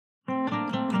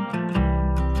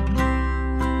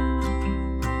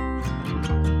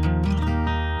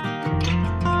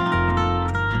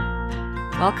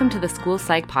Welcome to the School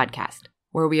Psych podcast,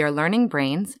 where we are learning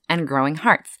brains and growing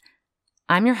hearts.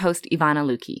 I'm your host, Ivana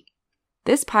Luki.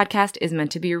 This podcast is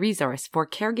meant to be a resource for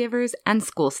caregivers and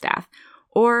school staff,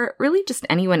 or really just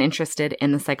anyone interested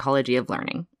in the psychology of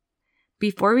learning.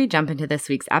 Before we jump into this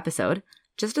week's episode,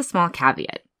 just a small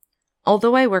caveat.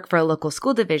 Although I work for a local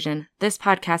school division, this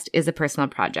podcast is a personal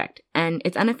project, and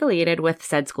it's unaffiliated with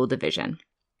said school division.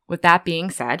 With that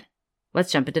being said,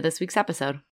 let's jump into this week's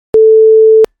episode.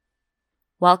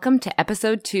 Welcome to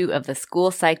episode 2 of the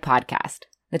School Psych podcast.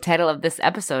 The title of this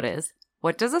episode is,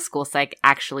 What Does a School Psych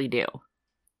Actually Do?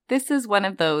 This is one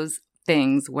of those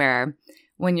things where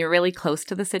when you're really close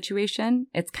to the situation,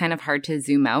 it's kind of hard to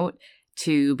zoom out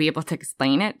to be able to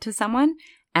explain it to someone.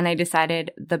 And I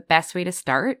decided the best way to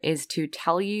start is to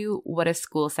tell you what a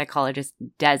school psychologist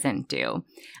doesn't do.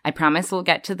 I promise we'll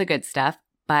get to the good stuff,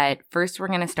 but first we're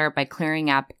going to start by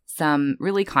clearing up some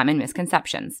really common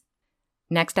misconceptions.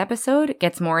 Next episode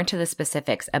gets more into the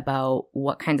specifics about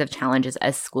what kinds of challenges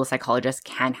a school psychologist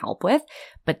can help with,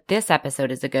 but this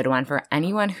episode is a good one for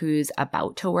anyone who's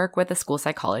about to work with a school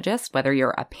psychologist, whether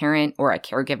you're a parent or a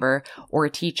caregiver or a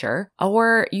teacher,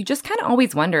 or you just kind of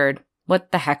always wondered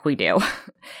what the heck we do.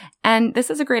 And this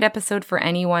is a great episode for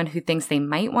anyone who thinks they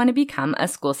might want to become a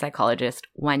school psychologist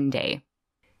one day.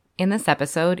 In this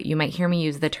episode, you might hear me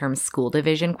use the term school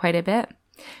division quite a bit.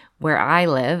 Where I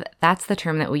live, that's the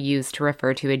term that we use to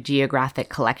refer to a geographic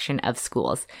collection of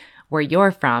schools. Where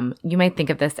you're from, you might think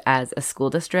of this as a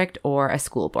school district or a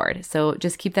school board. So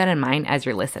just keep that in mind as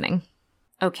you're listening.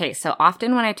 Okay, so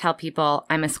often when I tell people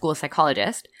I'm a school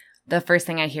psychologist, the first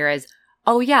thing I hear is,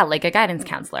 oh yeah, like a guidance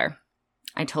counselor.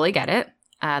 I totally get it.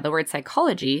 The word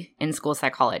psychology in school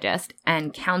psychologist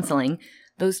and counseling,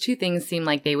 those two things seem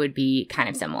like they would be kind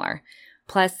of similar.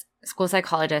 Plus, school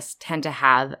psychologists tend to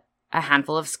have a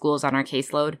handful of schools on our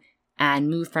caseload and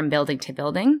move from building to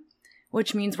building,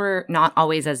 which means we're not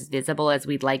always as visible as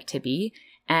we'd like to be.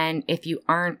 And if you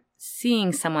aren't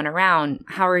seeing someone around,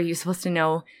 how are you supposed to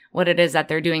know what it is that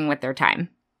they're doing with their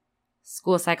time?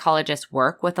 School psychologists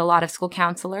work with a lot of school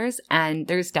counselors, and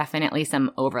there's definitely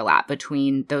some overlap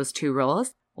between those two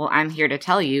roles. Well, I'm here to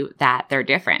tell you that they're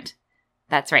different.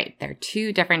 That's right, they're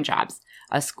two different jobs.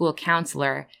 A school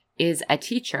counselor is a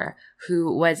teacher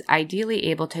who was ideally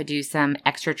able to do some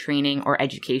extra training or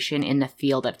education in the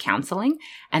field of counseling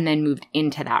and then moved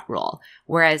into that role.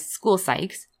 Whereas school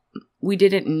psychs, we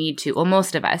didn't need to, well,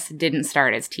 most of us didn't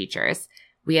start as teachers.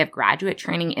 We have graduate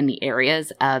training in the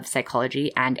areas of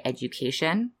psychology and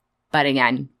education, but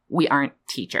again, we aren't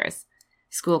teachers.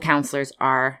 School counselors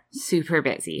are super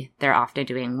busy. They're often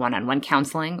doing one-on-one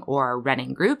counseling or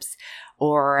running groups,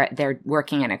 or they're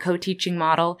working in a co-teaching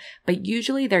model, but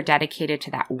usually they're dedicated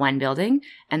to that one building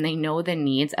and they know the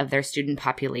needs of their student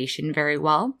population very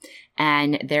well,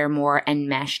 and they're more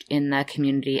enmeshed in the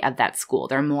community of that school.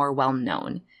 They're more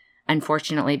well-known.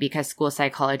 Unfortunately, because school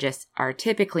psychologists are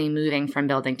typically moving from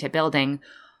building to building,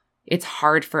 it's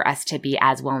hard for us to be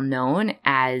as well-known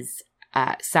as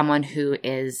someone who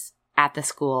is at the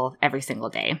school every single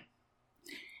day.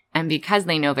 And because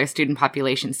they know their student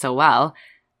population so well,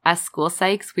 us school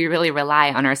psychs, we really rely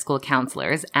on our school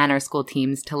counselors and our school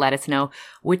teams to let us know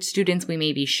which students we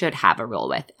maybe should have a role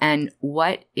with and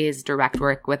what is direct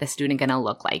work with a student going to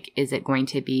look like. Is it going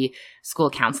to be school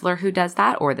counselor who does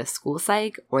that, or the school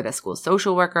psych, or the school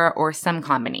social worker, or some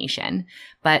combination?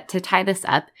 But to tie this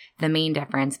up, the main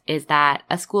difference is that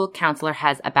a school counselor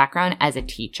has a background as a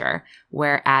teacher,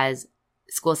 whereas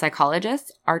school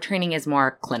psychologists, our training is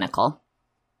more clinical.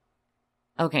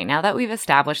 Okay, now that we've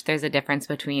established there's a difference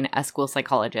between a school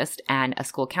psychologist and a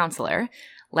school counselor,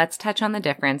 let's touch on the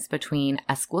difference between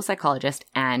a school psychologist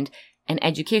and an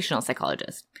educational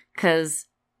psychologist. Because,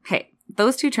 hey,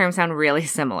 those two terms sound really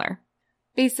similar.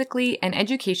 Basically, an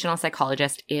educational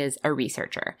psychologist is a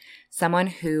researcher, someone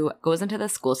who goes into the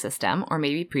school system or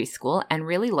maybe preschool and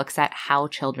really looks at how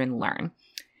children learn.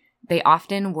 They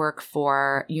often work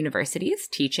for universities,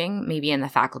 teaching maybe in the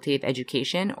faculty of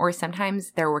education, or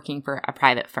sometimes they're working for a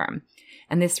private firm.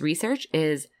 And this research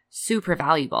is super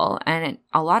valuable. And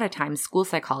a lot of times school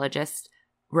psychologists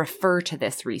refer to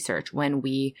this research when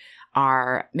we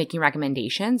are making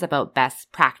recommendations about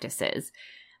best practices.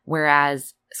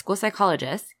 Whereas school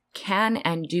psychologists can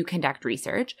and do conduct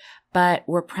research, but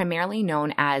we're primarily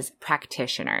known as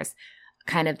practitioners.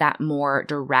 Kind of that more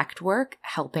direct work,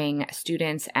 helping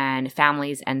students and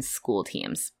families and school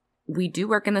teams. We do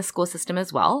work in the school system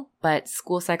as well, but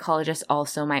school psychologists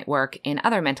also might work in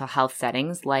other mental health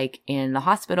settings, like in the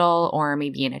hospital or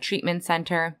maybe in a treatment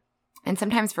center, and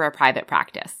sometimes for a private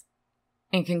practice.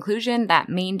 In conclusion, that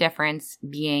main difference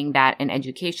being that an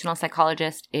educational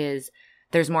psychologist is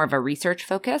there's more of a research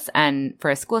focus, and for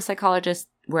a school psychologist,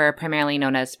 we're primarily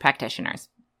known as practitioners.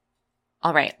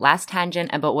 All right, last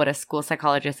tangent about what a school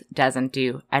psychologist doesn't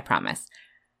do, I promise.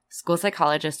 School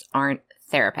psychologists aren't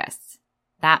therapists.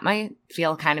 That might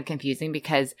feel kind of confusing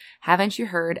because haven't you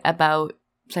heard about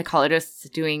psychologists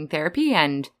doing therapy?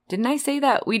 And didn't I say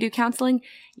that we do counseling?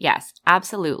 Yes,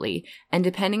 absolutely. And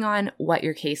depending on what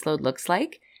your caseload looks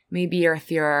like, maybe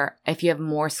if you have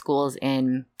more schools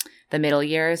in the middle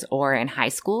years or in high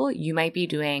school, you might be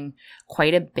doing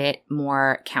quite a bit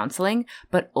more counseling.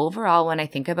 But overall, when I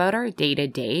think about our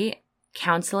day-to-day,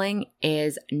 counseling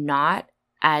is not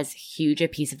as huge a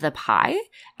piece of the pie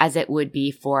as it would be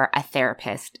for a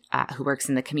therapist who works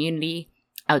in the community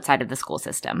outside of the school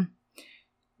system.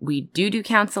 We do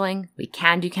counseling. We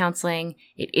can do counseling.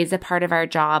 It is a part of our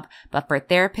job. But for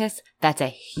therapists, that's a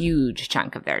huge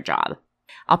chunk of their job.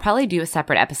 I'll probably do a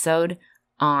separate episode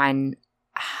on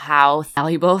how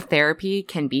valuable therapy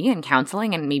can be in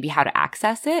counseling and maybe how to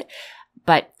access it.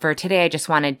 But for today, I just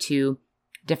wanted to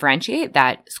differentiate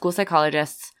that school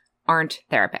psychologists aren't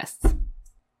therapists.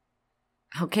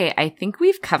 Okay, I think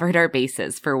we've covered our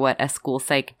bases for what a school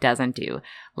psych doesn't do.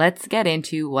 Let's get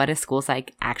into what a school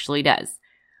psych actually does.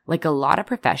 Like a lot of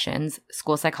professions,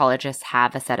 school psychologists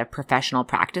have a set of professional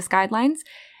practice guidelines.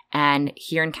 And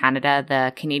here in Canada,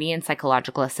 the Canadian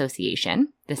Psychological Association,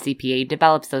 the CPA,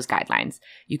 develops those guidelines.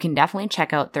 You can definitely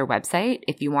check out their website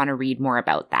if you want to read more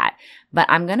about that. But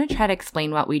I'm going to try to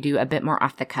explain what we do a bit more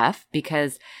off the cuff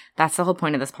because that's the whole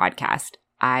point of this podcast.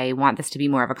 I want this to be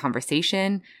more of a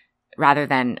conversation rather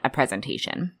than a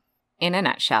presentation. In a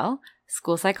nutshell,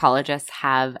 school psychologists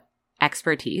have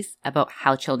expertise about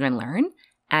how children learn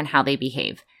and how they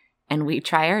behave. And we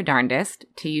try our darndest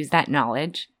to use that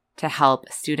knowledge to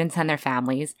help students and their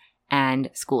families and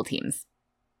school teams.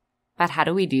 But how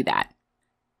do we do that?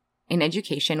 In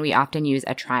education, we often use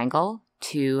a triangle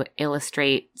to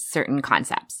illustrate certain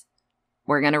concepts.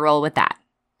 We're going to roll with that.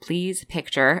 Please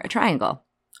picture a triangle.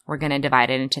 We're going to divide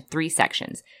it into 3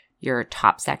 sections. Your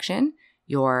top section,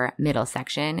 your middle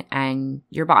section, and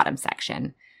your bottom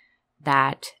section.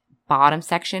 That bottom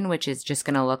section, which is just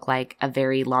going to look like a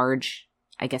very large,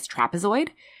 trapezoid,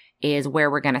 is where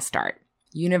we're going to start.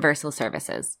 Universal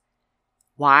services.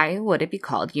 Why would it be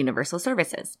called universal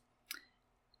services?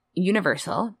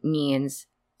 Universal means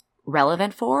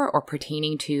relevant for or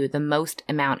pertaining to the most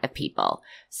amount of people.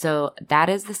 So that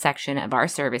is the section of our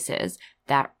services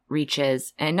that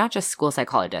reaches, and not just school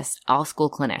psychologists, all school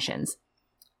clinicians,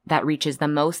 that reaches the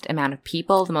most amount of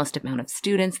people, the most amount of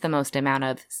students, the most amount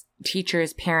of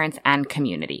teachers, parents, and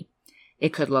community.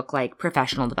 It could look like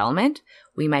professional development.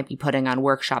 We might be putting on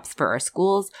workshops for our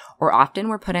schools, or often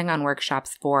we're putting on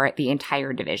workshops for the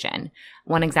entire division.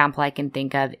 One example I can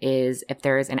think of is if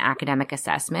there is an academic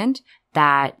assessment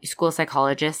that school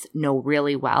psychologists know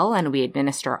really well and we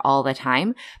administer all the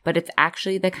time, but it's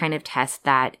actually the kind of test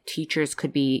that teachers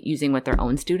could be using with their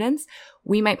own students.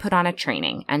 We might put on a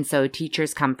training. And so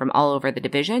teachers come from all over the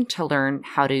division to learn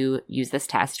how to use this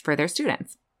test for their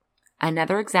students.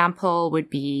 Another example would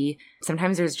be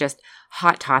sometimes there's just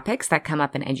hot topics that come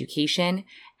up in education,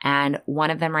 and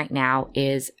one of them right now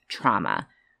is trauma.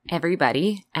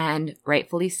 Everybody, and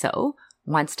rightfully so,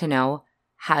 wants to know,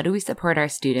 how do we support our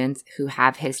students who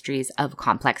have histories of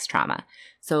complex trauma?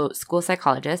 So school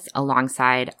psychologists,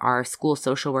 alongside our school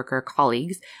social worker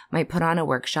colleagues, might put on a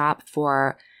workshop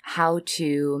for how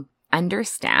to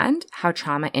understand how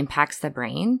trauma impacts the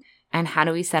brain. And how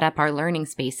do we set up our learning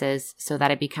spaces so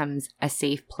that it becomes a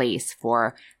safe place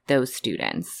for those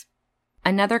students?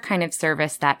 Another kind of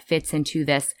service that fits into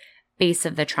this base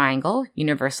of the triangle,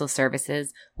 universal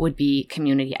services, would be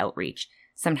community outreach.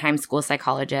 Sometimes school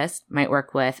psychologists might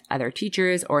work with other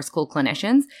teachers or school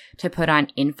clinicians to put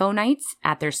on info nights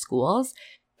at their schools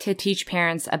to teach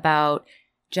parents about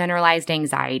generalized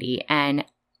anxiety and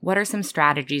what are some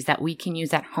strategies that we can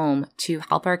use at home to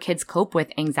help our kids cope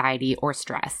with anxiety or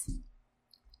stress?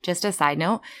 Just a side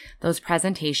note, those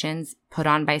presentations put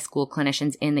on by school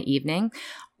clinicians in the evening,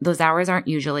 those hours aren't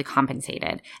usually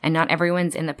compensated, and not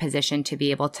everyone's in the position to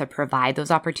be able to provide those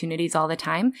opportunities all the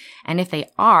time. And if they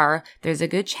are, there's a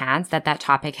good chance that that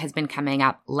topic has been coming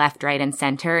up left, right, and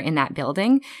center in that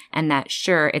building, and that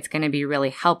sure, it's going to be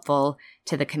really helpful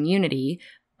to the community,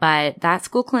 but that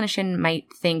school clinician might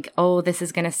think, oh, this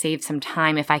is going to save some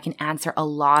time if I can answer a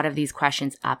lot of these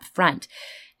questions up front.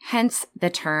 Hence the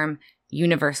term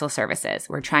universal services.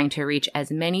 We're trying to reach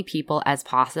as many people as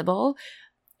possible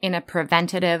in a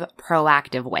preventative,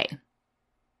 proactive way.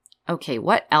 Okay,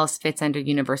 what else fits under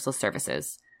universal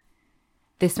services?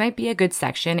 This might be a good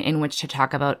section in which to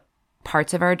talk about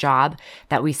parts of our job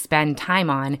that we spend time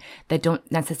on that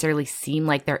don't necessarily seem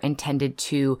like they're intended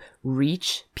to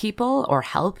reach people or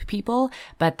help people,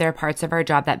 but they're parts of our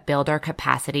job that build our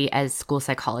capacity as school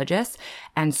psychologists.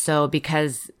 And so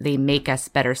because they make us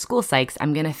better school psychs,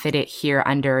 I'm going to fit it here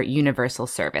under universal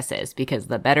services, because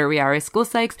the better we are as school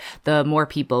psychs, the more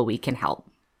people we can help.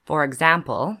 For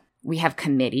example, we have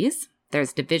committees.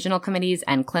 There's divisional committees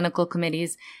and clinical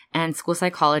committees, and school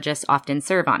psychologists often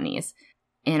serve on these.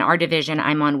 In our division,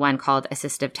 I'm on one called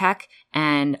Assistive Tech,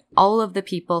 and all of the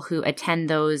people who attend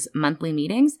those monthly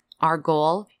meetings, our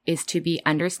goal is to be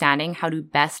understanding how to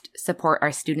best support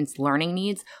our students' learning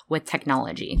needs with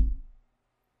technology.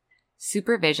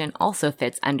 Supervision also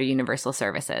fits under universal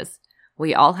services.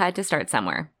 We all had to start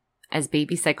somewhere. As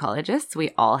baby psychologists,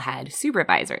 we all had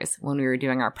supervisors when we were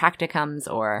doing our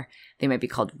practicums, or they might be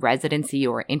called residency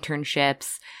or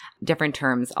internships, different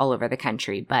terms all over the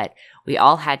country, but we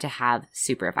all had to have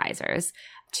supervisors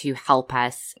to help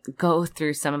us go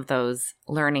through some of those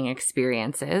learning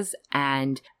experiences.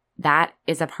 And that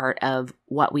is a part of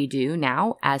what we do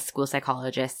now as school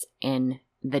psychologists in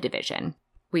the division.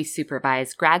 We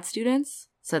supervise grad students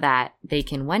so that they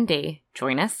can one day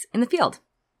join us in the field.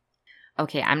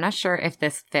 Okay, I'm not sure if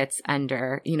this fits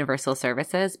under universal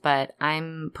services, but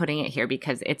I'm putting it here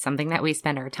because it's something that we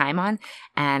spend our time on,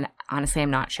 and honestly, I'm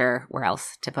not sure where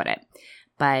else to put it.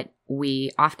 But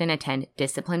we often attend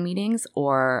discipline meetings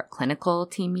or clinical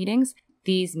team meetings.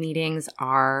 These meetings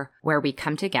are where we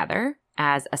come together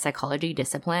as a psychology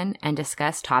discipline and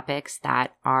discuss topics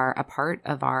that are a part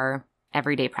of our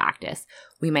everyday practice.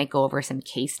 We might go over some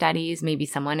case studies. Maybe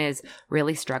someone is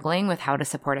really struggling with how to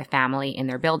support a family in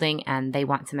their building and they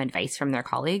want some advice from their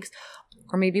colleagues.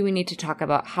 Or maybe we need to talk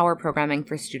about how we're programming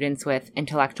for students with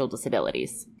intellectual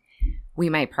disabilities. We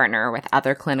might partner with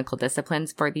other clinical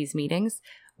disciplines for these meetings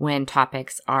when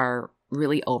topics are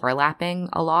really overlapping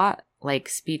a lot, like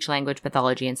speech language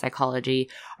pathology and psychology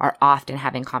are often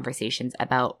having conversations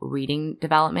about reading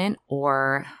development,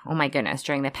 or, oh my goodness,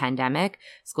 during the pandemic,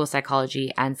 school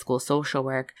psychology and school social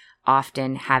work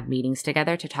often have meetings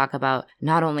together to talk about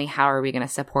not only how are we going to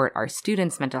support our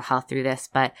students' mental health through this,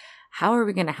 but how are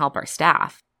we going to help our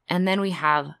staff? And then we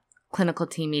have clinical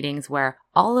team meetings where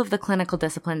all of the clinical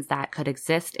disciplines that could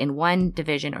exist in one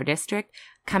division or district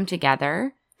come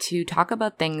together to talk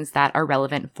about things that are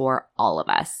relevant for all of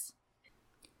us.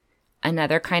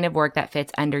 Another kind of work that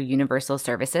fits under universal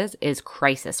services is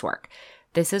crisis work.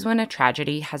 This is when a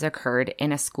tragedy has occurred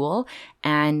in a school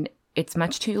and it's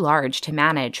much too large to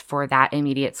manage for that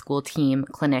immediate school team,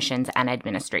 clinicians, and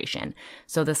administration.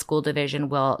 So the school division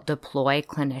will deploy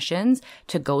clinicians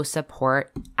to go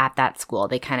support at that school.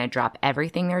 They kind of drop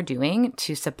everything they're doing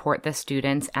to support the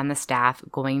students and the staff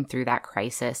going through that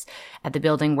crisis at the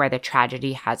building where the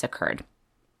tragedy has occurred.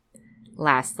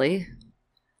 Lastly,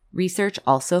 research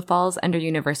also falls under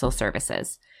universal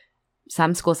services.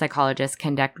 Some school psychologists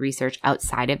conduct research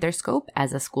outside of their scope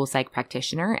as a school psych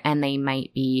practitioner, and they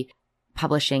might be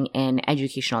publishing in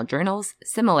educational journals,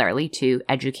 similarly to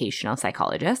educational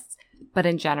psychologists. But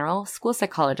in general, school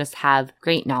psychologists have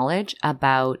great knowledge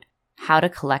about how to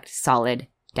collect solid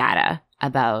data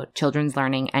about children's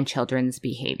learning and children's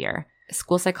behavior.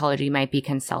 School psychology might be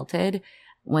consulted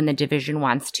when the division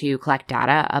wants to collect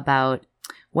data about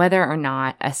whether or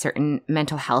not a certain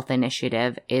mental health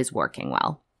initiative is working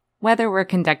well. Whether we're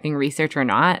conducting research or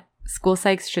not, school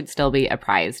psychs should still be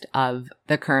apprised of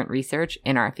the current research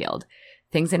in our field.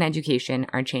 Things in education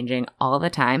are changing all the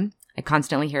time. I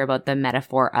constantly hear about the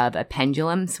metaphor of a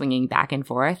pendulum swinging back and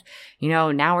forth.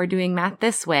 Now we're doing math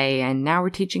this way and now we're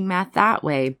teaching math that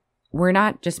way. We're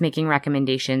not just making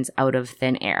recommendations out of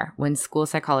thin air. When school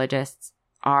psychologists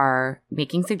are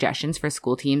making suggestions for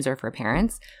school teams or for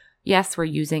parents, yes, we're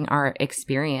using our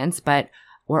experience, but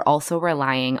we're also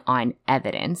relying on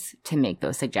evidence to make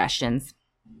those suggestions.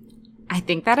 I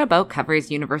think that about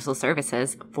covers universal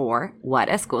services for what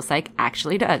a school psych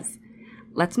actually does.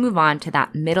 Let's move on to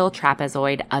that middle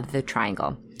trapezoid of the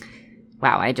triangle.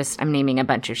 Wow, I'm naming a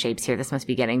bunch of shapes here. This must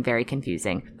be getting very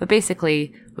confusing. But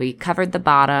basically, we covered the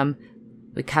bottom.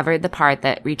 We covered the part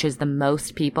that reaches the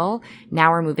most people.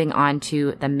 Now we're moving on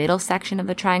to the middle section of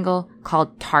the triangle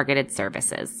called targeted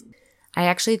services. I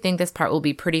actually think this part will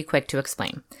be pretty quick to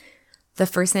explain. The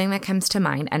first thing that comes to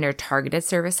mind under targeted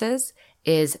services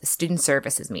is student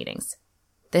services meetings.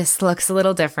 This looks a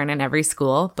little different in every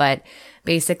school, but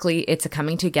basically it's a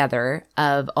coming together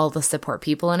of all the support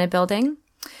people in a building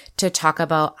to talk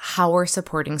about how we're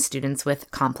supporting students with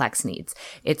complex needs.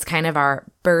 It's kind of our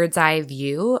bird's eye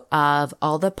view of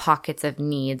all the pockets of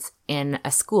needs in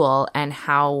a school and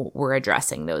how we're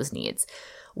addressing those needs.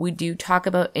 We do talk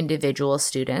about individual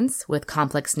students with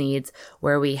complex needs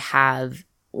where we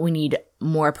need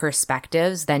more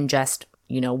perspectives than just,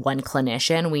 one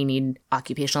clinician. We need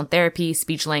occupational therapy,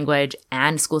 speech language,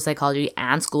 and school psychology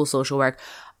and school social work,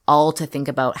 all to think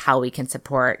about how we can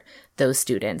support those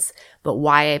students. But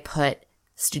why I put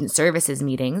student services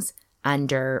meetings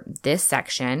under this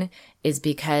section is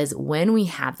because when we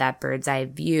have that bird's eye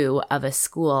view of a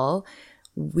school,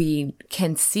 we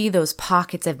can see those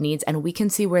pockets of needs and we can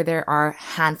see where there are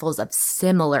handfuls of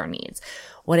similar needs.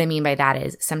 What I mean by that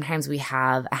is sometimes we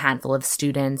have a handful of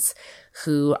students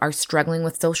who are struggling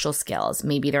with social skills.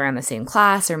 Maybe they're in the same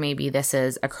class, or maybe this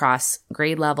is across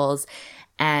grade levels.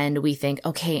 And we think,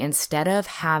 okay, instead of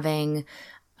having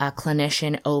a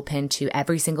clinician open to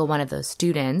every single one of those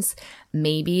students,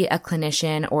 maybe a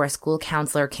clinician or a school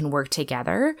counselor can work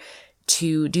together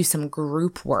to do some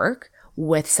group work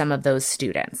with some of those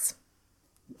students.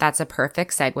 That's a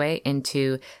perfect segue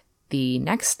into the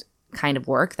next kind of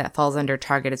work that falls under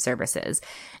targeted services,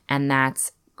 and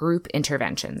that's group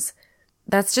interventions.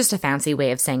 That's just a fancy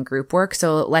way of saying group work,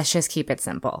 so let's just keep it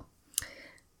simple.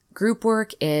 Group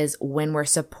work is when we're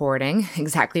supporting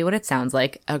exactly what it sounds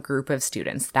like, a group of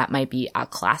students. That might be a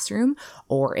classroom,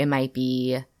 or it might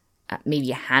be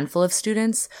maybe a handful of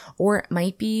students, or it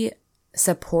might be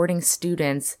supporting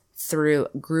students through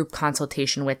group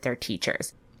consultation with their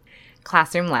teachers.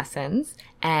 Classroom lessons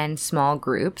and small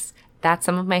groups, that's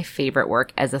some of my favorite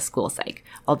work as a school psych,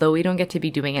 although we don't get to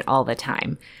be doing it all the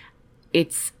time.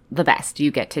 It's the best.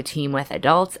 You get to team with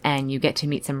adults and you get to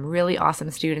meet some really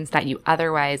awesome students that you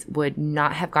otherwise would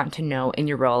not have gotten to know in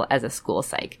your role as a school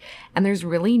psych. And there's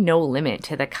really no limit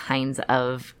to the kinds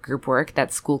of group work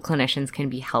that school clinicians can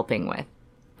be helping with.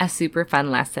 A super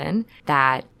fun lesson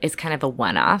that is kind of a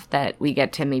one-off that we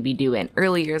get to maybe do in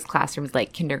early years classrooms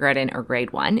like kindergarten or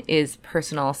grade 1 is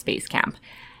Personal Space Camp.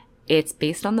 It's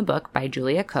based on the book by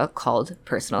Julia Cook called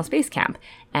Personal Space Camp,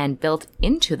 and built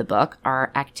into the book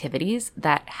are activities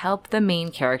that help the main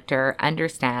character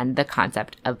understand the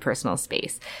concept of personal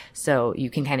space. So you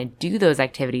can kind of do those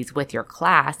activities with your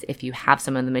class if you have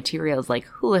some of the materials like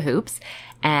hula hoops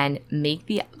and make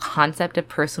the concept of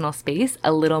personal space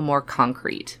a little more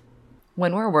concrete.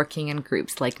 When we're working in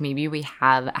groups, like maybe we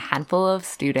have a handful of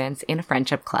students in a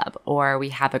friendship club, or we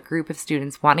have a group of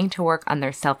students wanting to work on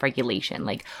their self-regulation,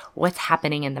 like what's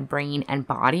happening in the brain and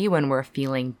body when we're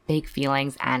feeling big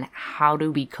feelings and how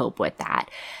do we cope with that?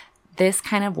 This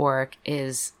kind of work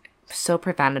is so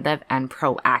preventative and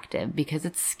proactive because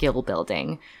it's skill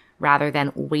building rather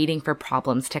than waiting for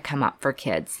problems to come up for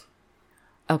kids.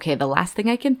 Okay, the last thing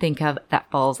I can think of that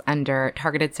falls under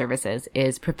targeted services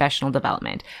is professional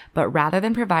development. But rather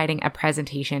than providing a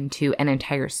presentation to an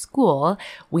entire school,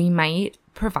 we might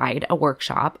provide a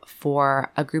workshop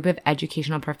for a group of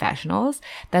educational professionals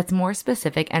that's more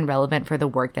specific and relevant for the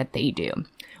work that they do.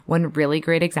 One really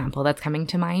great example that's coming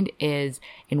to mind is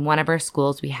in one of our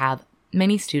schools, we have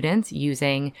many students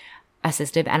using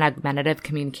assistive and augmentative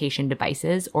communication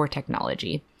devices or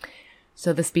technology.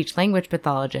 So the speech language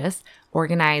pathologist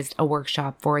organized a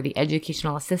workshop for the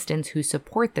educational assistants who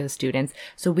support those students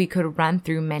so we could run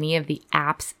through many of the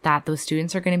apps that those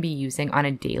students are going to be using on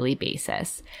a daily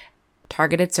basis.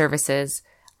 Targeted services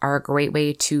are a great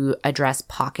way to address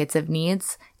pockets of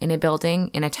needs in a building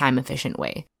in a time-efficient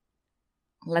way.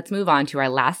 Let's move on to our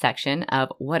last section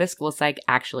of what a school psych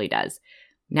actually does.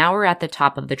 Now we're at the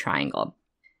top of the triangle.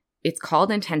 It's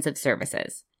called intensive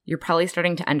services. You're probably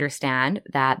starting to understand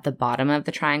that the bottom of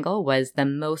the triangle was the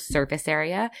most surface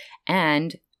area,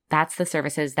 and that's the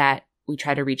services that we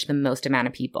try to reach the most amount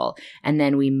of people. And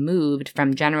then we moved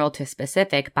from general to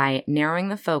specific by narrowing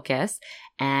the focus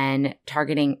and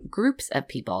targeting groups of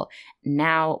people.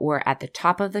 Now we're at the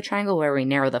top of the triangle where we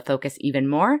narrow the focus even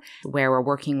more, where we're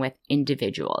working with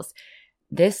individuals.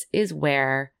 This is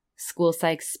where school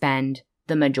psychs spend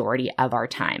the majority of our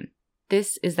time.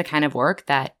 This is the kind of work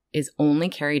that is only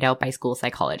carried out by school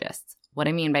psychologists. What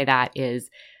I mean by that is,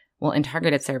 well, in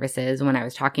targeted services, when I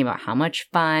was talking about how much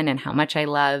fun and how much I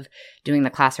love doing the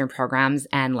classroom programs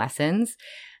and lessons,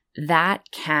 that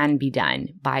can be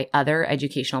done by other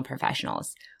educational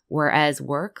professionals. Whereas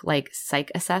work like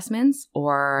psych assessments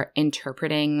or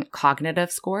interpreting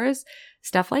cognitive scores,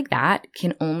 stuff like that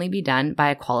can only be done by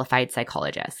a qualified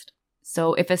psychologist.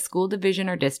 So if a school division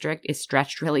or district is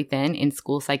stretched really thin in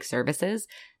school psych services,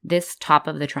 this top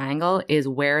of the triangle is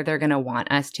where they're going to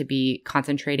want us to be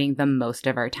concentrating the most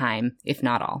of our time, if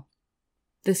not all.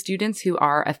 The students who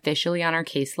are officially on our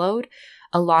caseload,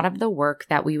 a lot of the work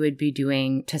that we would be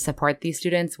doing to support these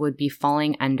students would be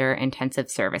falling under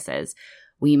intensive services.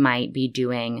 We might be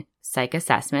doing psych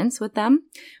assessments with them.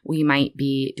 We might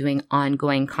be doing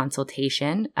ongoing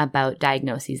consultation about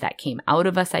diagnoses that came out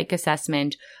of a psych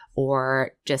assessment,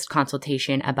 or just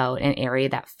consultation about an area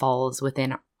that falls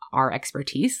within our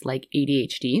expertise, like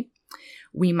ADHD.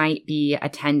 We might be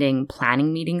attending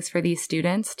planning meetings for these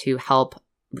students to help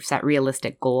set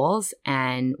realistic goals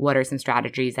and what are some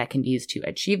strategies that can be used to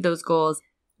achieve those goals.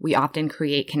 We often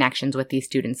create connections with these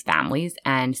students' families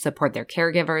and support their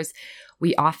caregivers.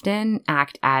 We often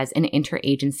act as an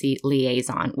interagency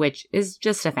liaison, which is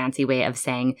just a fancy way of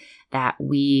saying that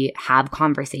we have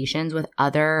conversations with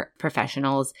other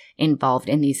professionals involved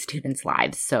in these students'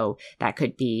 lives. So that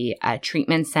could be a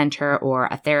treatment center or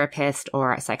a therapist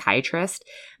or a psychiatrist.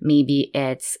 Maybe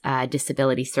it's a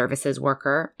disability services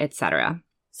worker, etc.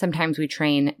 Sometimes we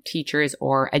train teachers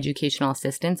or educational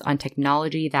assistants on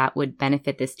technology that would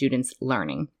benefit the students'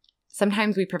 learning.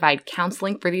 Sometimes we provide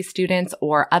counseling for these students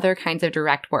or other kinds of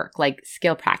direct work like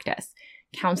skill practice.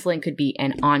 Counseling could be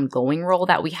an ongoing role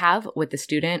that we have with the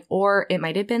student, or it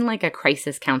might have been like a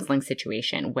crisis counseling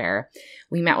situation where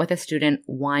we met with a student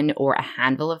one or a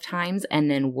handful of times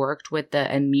and then worked with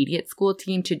the immediate school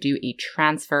team to do a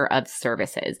transfer of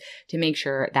services to make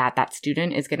sure that that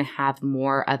student is going to have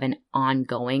more of an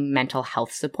ongoing mental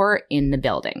health support in the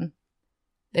building.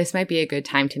 This might be a good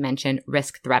time to mention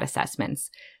risk threat assessments.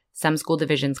 Some school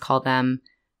divisions call them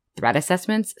threat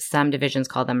assessments. Some divisions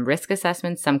call them risk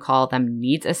assessments. Some call them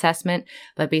needs assessment.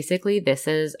 But basically, this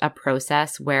is a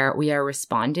process where we are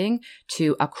responding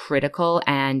to a critical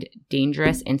and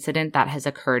dangerous incident that has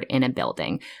occurred in a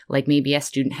building. Like maybe a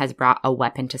student has brought a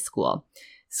weapon to school.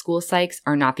 School psychs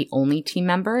are not the only team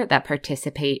member that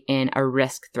participate in a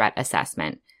risk threat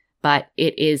assessment, but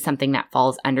it is something that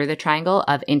falls under the triangle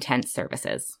of intense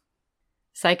services.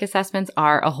 Psych assessments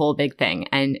are a whole big thing,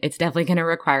 and it's definitely going to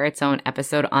require its own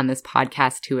episode on this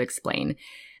podcast to explain.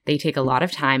 They take a lot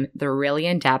of time, they're really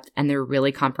in-depth, and they're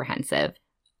really comprehensive.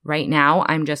 Right now,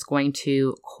 I'm just going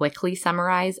to quickly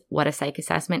summarize what a psych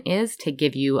assessment is to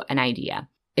give you an idea.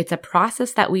 It's a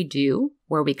process that we do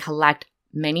where we collect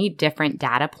many different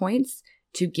data points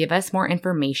to give us more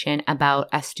information about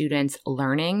a student's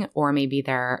learning, or maybe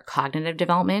their cognitive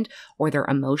development, or their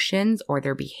emotions, or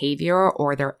their behavior,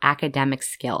 or their academic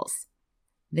skills.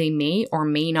 They may or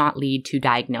may not lead to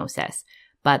diagnosis,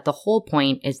 but the whole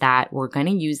point is that we're going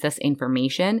to use this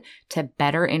information to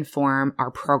better inform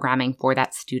our programming for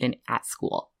that student at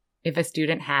school. If a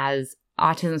student has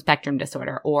autism spectrum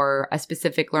disorder, or a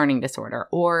specific learning disorder,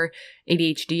 or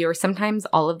ADHD, or sometimes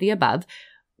all of the above,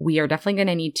 we are definitely going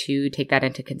to need to take that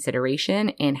into consideration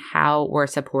in how we're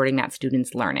supporting that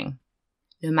student's learning.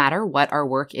 No matter what our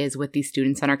work is with these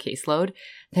students on our caseload,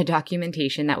 the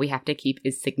documentation that we have to keep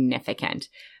is significant.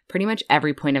 Pretty much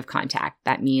every point of contact.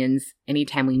 That means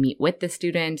anytime we meet with the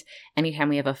student, anytime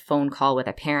we have a phone call with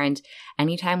a parent,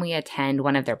 anytime we attend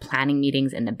one of their planning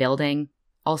meetings in the building.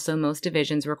 Also, most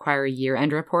divisions require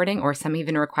year-end reporting, or some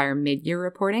even require mid-year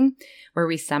reporting, where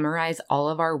we summarize all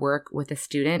of our work with a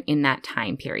student in that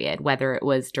time period, whether it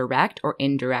was direct or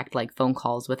indirect, like phone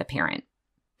calls with a parent.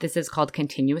 This is called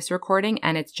continuous recording,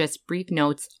 and it's just brief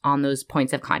notes on those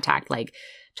points of contact, like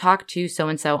talked to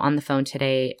so-and-so on the phone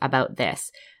today about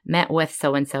this, met with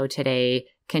so-and-so today,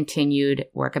 continued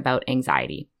work about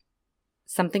anxiety.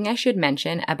 Something I should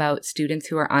mention about students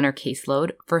who are on our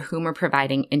caseload for whom we're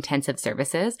providing intensive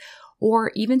services,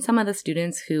 or even some of the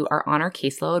students who are on our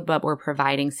caseload but we're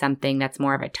providing something that's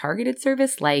more of a targeted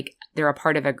service, like they're a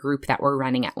part of a group that we're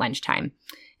running at lunchtime.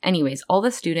 Anyways, all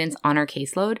the students on our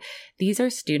caseload, these are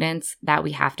students that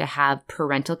we have to have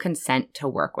parental consent to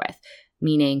work with,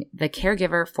 meaning the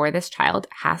caregiver for this child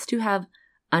has to have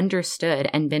understood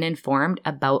and been informed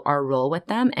about our role with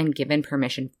them and given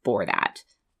permission for that.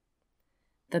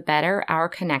 The better our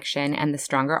connection and the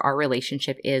stronger our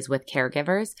relationship is with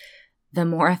caregivers, the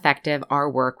more effective our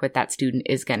work with that student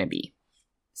is going to be.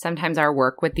 Sometimes our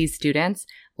work with these students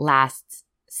lasts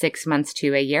 6 months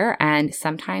to a year, and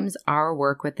sometimes our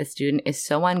work with the student is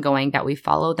so ongoing that we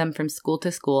follow them from school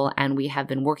to school and we have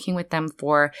been working with them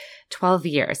for 12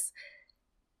 years.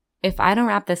 If I don't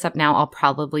wrap this up now, I'll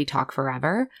probably talk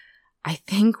forever. I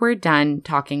think we're done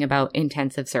talking about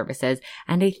intensive services,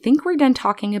 and I think we're done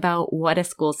talking about what a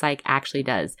school psych actually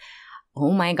does.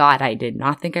 Oh my God, I did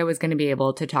not think I was going to be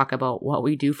able to talk about what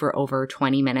we do for over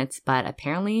 20 minutes, but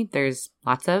apparently there's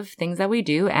lots of things that we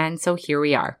do, and so here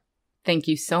we are. Thank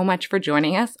you so much for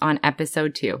joining us on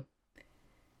episode 2.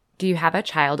 Do you have a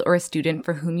child or a student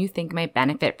for whom you think might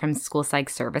benefit from school psych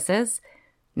services?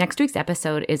 Next week's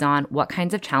episode is on what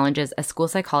kinds of challenges a school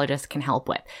psychologist can help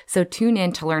with, so tune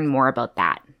in to learn more about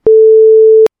that.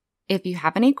 If you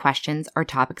have any questions or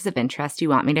topics of interest you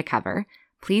want me to cover,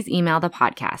 please email the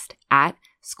podcast at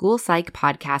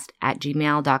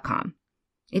schoolpsychpodcast@gmail.com.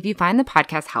 If you find the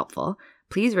podcast helpful,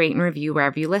 please rate and review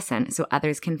wherever you listen so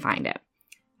others can find it.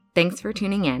 Thanks for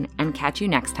tuning in, and catch you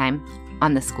next time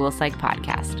on the School Psych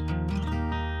Podcast.